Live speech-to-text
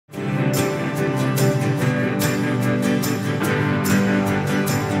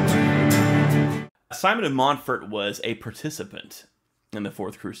Simon of Montfort was a participant in the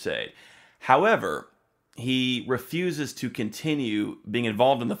Fourth Crusade. However, he refuses to continue being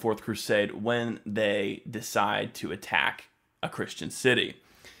involved in the Fourth Crusade when they decide to attack a Christian city,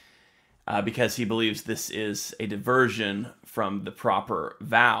 because he believes this is a diversion from the proper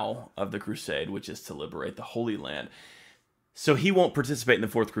vow of the Crusade, which is to liberate the Holy Land. So he won't participate in the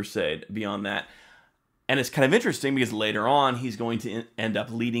Fourth Crusade beyond that. And it's kind of interesting because later on he's going to end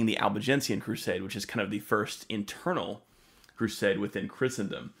up leading the Albigensian Crusade, which is kind of the first internal crusade within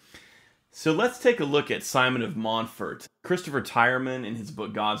Christendom. So let's take a look at Simon of Montfort. Christopher Tyerman, in his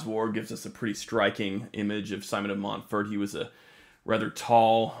book God's War, gives us a pretty striking image of Simon of Montfort. He was a rather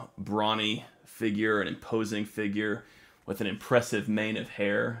tall, brawny figure, an imposing figure with an impressive mane of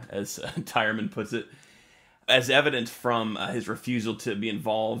hair, as Tyerman puts it. As evident from his refusal to be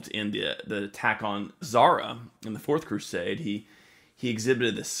involved in the attack on Zara in the Fourth Crusade, he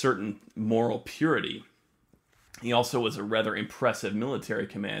exhibited this certain moral purity. He also was a rather impressive military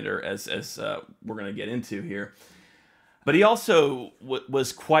commander, as we're going to get into here. But he also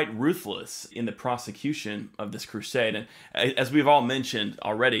was quite ruthless in the prosecution of this crusade. And as we've all mentioned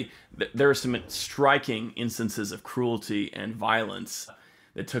already, there are some striking instances of cruelty and violence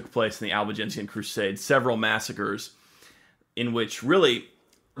that took place in the Albigensian Crusade. Several massacres in which really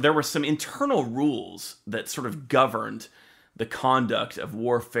there were some internal rules that sort of governed the conduct of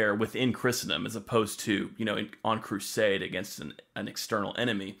warfare within Christendom, as opposed to, on crusade against an external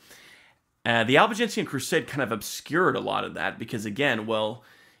enemy. The Albigensian Crusade kind of obscured a lot of that because, again, well,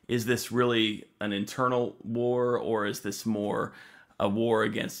 is this really an internal war, or is this more a war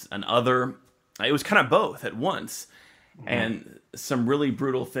against an other? It was kind of both at once, and some really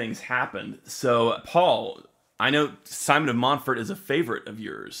brutal things happened. So, Paul, I know Simon of Montfort is a favorite of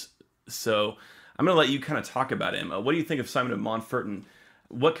yours, so I'm going to let you kind of talk about him. What do you think of Simon of Montfort, and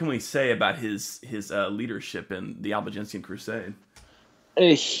what can we say about his leadership in the Albigensian Crusade?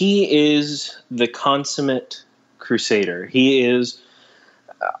 He is the consummate crusader. He is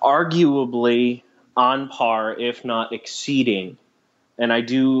arguably on par, if not exceeding. And I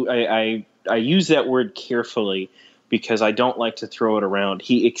use that word carefully because I don't like to throw it around.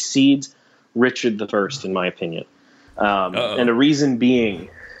 He exceeds Richard I, in my opinion. And the reason being,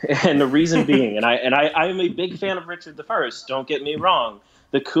 and I am a big fan of Richard I. Don't get me wrong.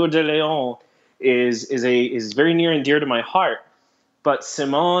 The Coeur de Lion is very near and dear to my heart. But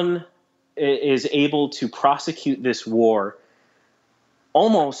Simon is able to prosecute this war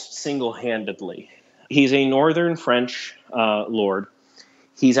almost single-handedly. He's a northern French lord.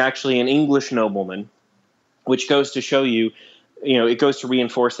 He's actually an English nobleman, which goes to show you, it goes to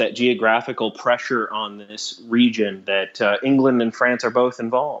reinforce that geographical pressure on this region that England and France are both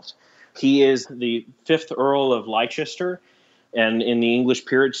involved. He is the 5th Earl of Leicester, and in the English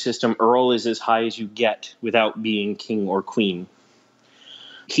peerage system, Earl is as high as you get without being king or queen.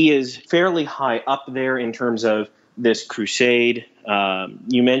 He is fairly high up there in terms of this crusade.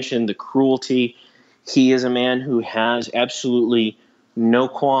 You mentioned the cruelty. He is a man who has absolutely no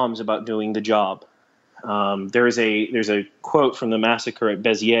qualms about doing the job. There's a quote from the massacre at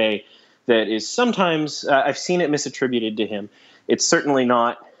Béziers that is sometimes, I've seen it misattributed to him. It's certainly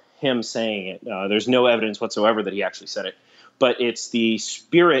not him saying it. There's no evidence whatsoever that he actually said it. But it's the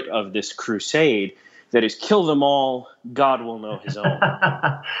spirit of this crusade that is kill them all, God will know his own.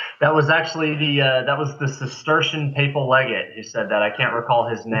 That was actually the Cistercian papal legate who said that. I can't recall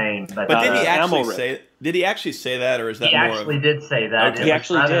his name, but did he actually say that, or is that he actually did say that? Okay. He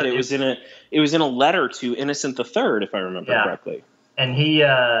actually did. It was in a letter to Innocent III, if I remember correctly. And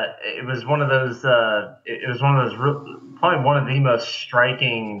it was one of those. Probably one of the most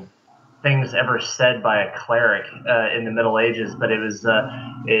striking things ever said by a cleric in the Middle Ages, but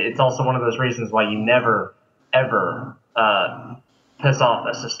it's also one of those reasons why you never ever piss off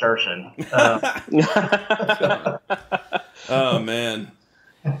a Cistercian. Oh man,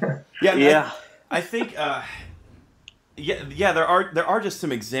 yeah. I think there are just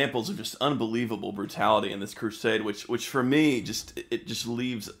some examples of just unbelievable brutality in this crusade, which for me it just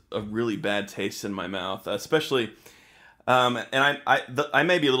leaves a really bad taste in my mouth, especially. And I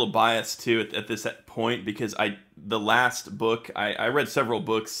may be a little biased too at this point because the last book I read several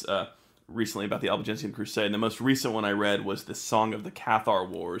books recently about the Albigensian Crusade, and the most recent one I read was the Song of the Cathar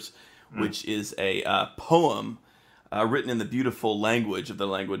Wars, which is a poem written in the beautiful language of the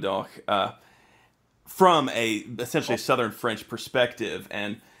Languedoc from essentially a southern French perspective,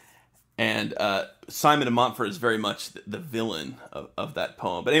 and Simon of Montfort is very much the villain of that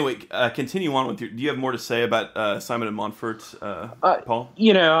poem. But anyway, continue on with do you have more to say about Simon of Montfort, Paul?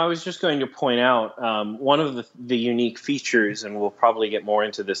 I was just going to point out one of the unique features, and we'll probably get more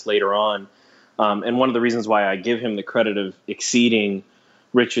into this later on, And one of the reasons why I give him the credit of exceeding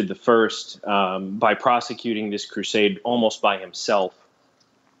Richard I by prosecuting this crusade almost by himself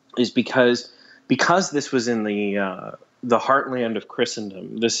is because this was in the heartland of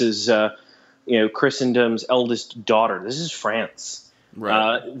Christendom. This is Christendom's eldest daughter. This is France.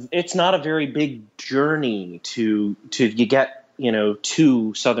 Right. It's not a very big journey to get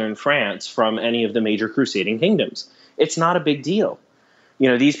to southern France from any of the major crusading kingdoms. It's not a big deal.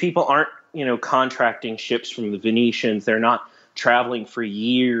 These people aren't contracting ships from the Venetians. They're not traveling for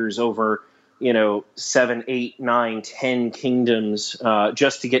years over 7, 8, 9, 10 kingdoms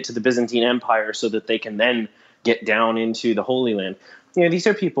just to get to the Byzantine Empire so that they can then get down into the Holy Land. These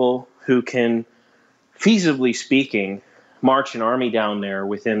are people who can, feasibly speaking, march an army down there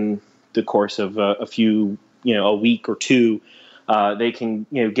within the course of a week or two. They can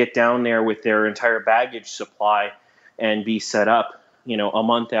get down there with their entire baggage supply and be set up a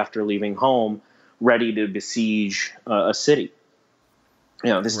month after leaving home, ready to besiege a city.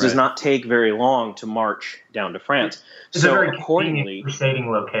 This does not take very long to march down to France. It's so a very accordingly,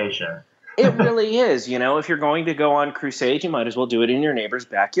 crusading location. It really is. If you're going to go on crusade, you might as well do it in your neighbor's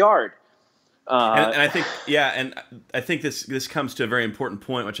backyard. And I think, and I think this comes to a very important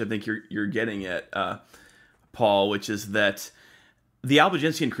point, which I think you're getting at, Paul, which is that the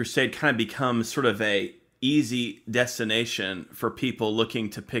Albigensian Crusade kind of becomes sort of a easy destination for people looking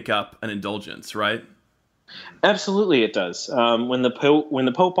to pick up an indulgence, right? Absolutely, it does. When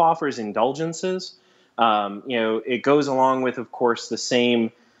the Pope offers indulgences, it goes along with, of course, the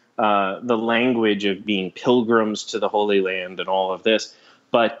same the language of being pilgrims to the Holy Land and all of this.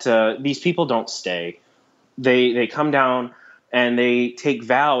 But these people don't stay. They come down and they take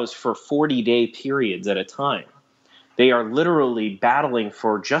vows for 40-day periods at a time. They are literally battling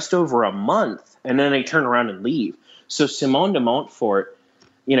for just over a month, and then they turn around and leave. So Simon de Montfort,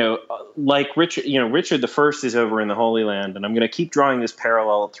 like Richard, Richard I is over in the Holy Land, and I'm going to keep drawing this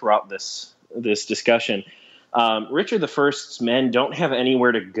parallel throughout this discussion. Richard I's men don't have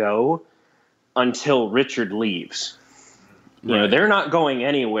anywhere to go until Richard leaves. Right. They're not going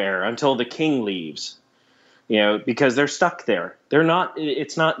anywhere until the king leaves. Because they're stuck there. They're not.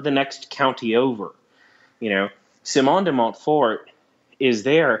 It's not the next county over. Simon de Montfort is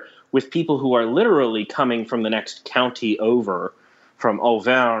there with people who are literally coming from the next county over, from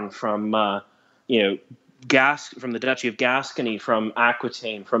Auvergne, from from the Duchy of Gascony, from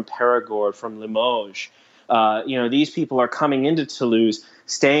Aquitaine, from Perigord, from Limoges. These people are coming into Toulouse,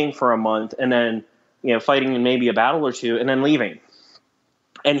 staying for a month, and then fighting in maybe a battle or two, and then leaving.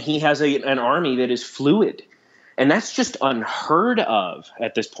 And he has an army that is fluid, and that's just unheard of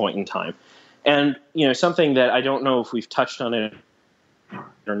at this point in time. And something that I don't know if we've touched on it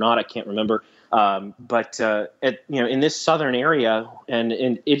or not, I can't remember. But in this southern area, and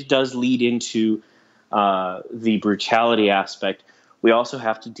it does lead into the brutality aspect. We also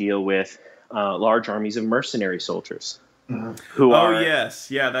have to deal with large armies of mercenary soldiers. Who are? Oh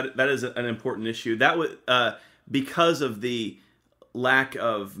yes, yeah, that is an important issue. That would because of the lack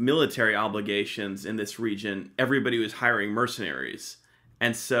of military obligations in this region, everybody was hiring mercenaries,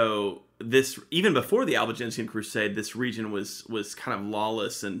 and so this, even before the Albigensian Crusade, this region was kind of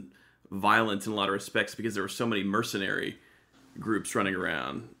lawless and violent in a lot of respects because there were so many mercenary groups running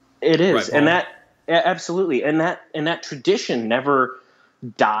around. It is, right, and that absolutely, and that tradition never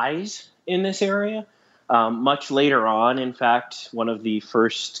dies in this area. Much later on, in fact, one of the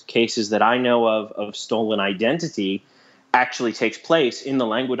first cases that I know of stolen identity actually takes place in the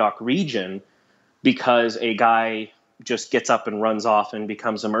Languedoc region because a guy just gets up and runs off and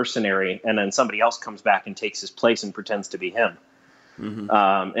becomes a mercenary, and then somebody else comes back and takes his place and pretends to be him.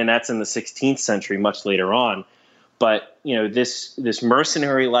 Mm-hmm. And that's in the 16th century, much later on. But this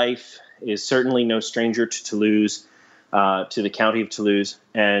mercenary life is certainly no stranger to Toulouse, to the county of Toulouse.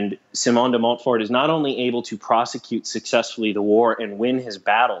 And Simon de Montfort is not only able to prosecute successfully the war and win his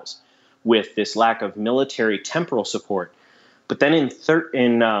battles with this lack of military temporal support, but then in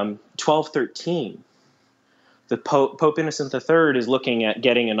 1213, the Pope Innocent III is looking at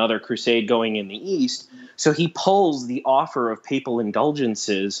getting another crusade going in the east, so he pulls the offer of papal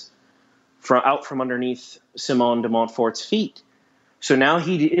indulgences out from underneath Simon de Montfort's feet. So now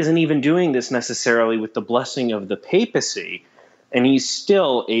he isn't even doing this necessarily with the blessing of the papacy, and he's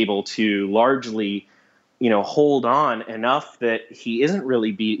still able to largely, hold on enough that he isn't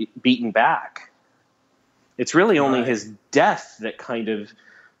really beaten back. It's really only his death that kind of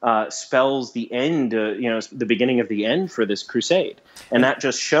spells the end, the beginning of the end for this crusade. And that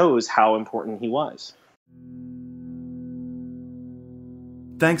just shows how important he was.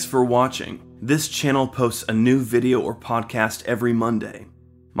 Thanks for watching. This channel posts a new video or podcast every Monday.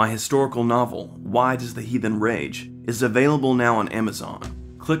 My historical novel, Why Does the Heathen Rage?, is available now on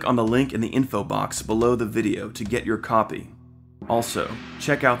Amazon. Click on the link in the info box below the video to get your copy. Also,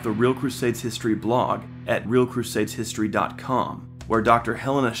 check out the Real Crusades History blog at realcrusadeshistory.com, where Dr.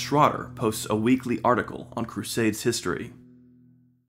 Helena Schroeder posts a weekly article on Crusades history.